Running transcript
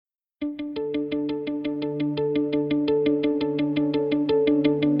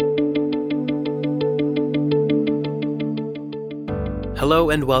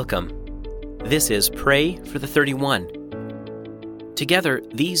Hello and welcome. This is Pray for the 31. Together,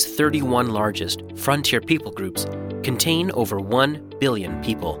 these 31 largest frontier people groups contain over 1 billion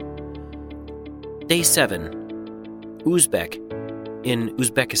people. Day 7. Uzbek in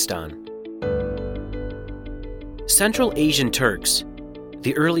Uzbekistan. Central Asian Turks,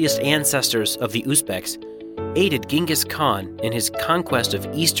 the earliest ancestors of the Uzbeks, aided Genghis Khan in his conquest of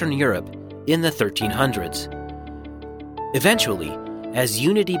Eastern Europe in the 1300s. Eventually, as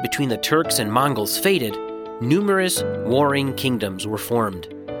unity between the Turks and Mongols faded, numerous warring kingdoms were formed.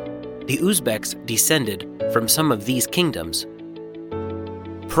 The Uzbeks descended from some of these kingdoms.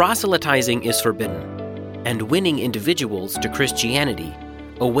 Proselytizing is forbidden, and winning individuals to Christianity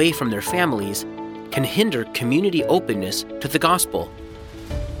away from their families can hinder community openness to the gospel.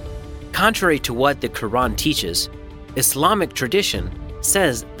 Contrary to what the Quran teaches, Islamic tradition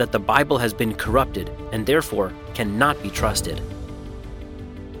says that the Bible has been corrupted and therefore cannot be trusted.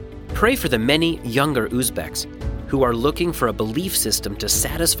 Pray for the many younger Uzbeks who are looking for a belief system to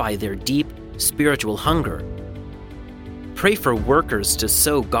satisfy their deep spiritual hunger. Pray for workers to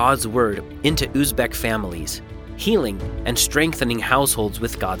sow God's word into Uzbek families, healing and strengthening households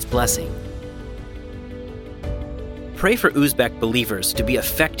with God's blessing. Pray for Uzbek believers to be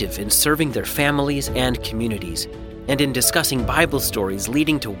effective in serving their families and communities, and in discussing Bible stories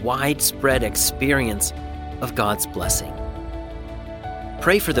leading to widespread experience of God's blessing.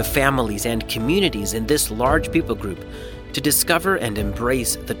 Pray for the families and communities in this large people group to discover and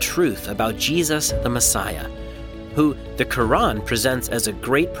embrace the truth about Jesus the Messiah, who the Quran presents as a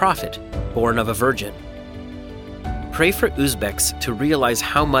great prophet born of a virgin. Pray for Uzbeks to realize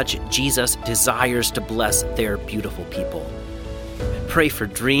how much Jesus desires to bless their beautiful people. Pray for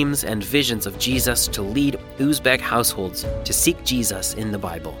dreams and visions of Jesus to lead Uzbek households to seek Jesus in the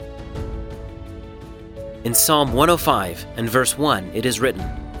Bible. In Psalm 105 and verse 1, it is written,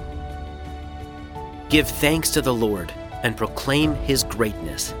 "Give thanks to the Lord and proclaim his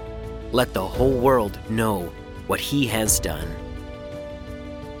greatness. Let the whole world know what he has done."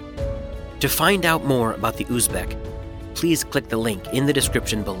 To find out more about the Uzbek, please click the link in the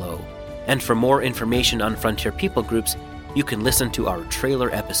description below. And for more information on frontier people groups, you can listen to our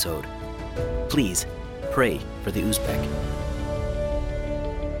trailer episode. Please pray for the Uzbek.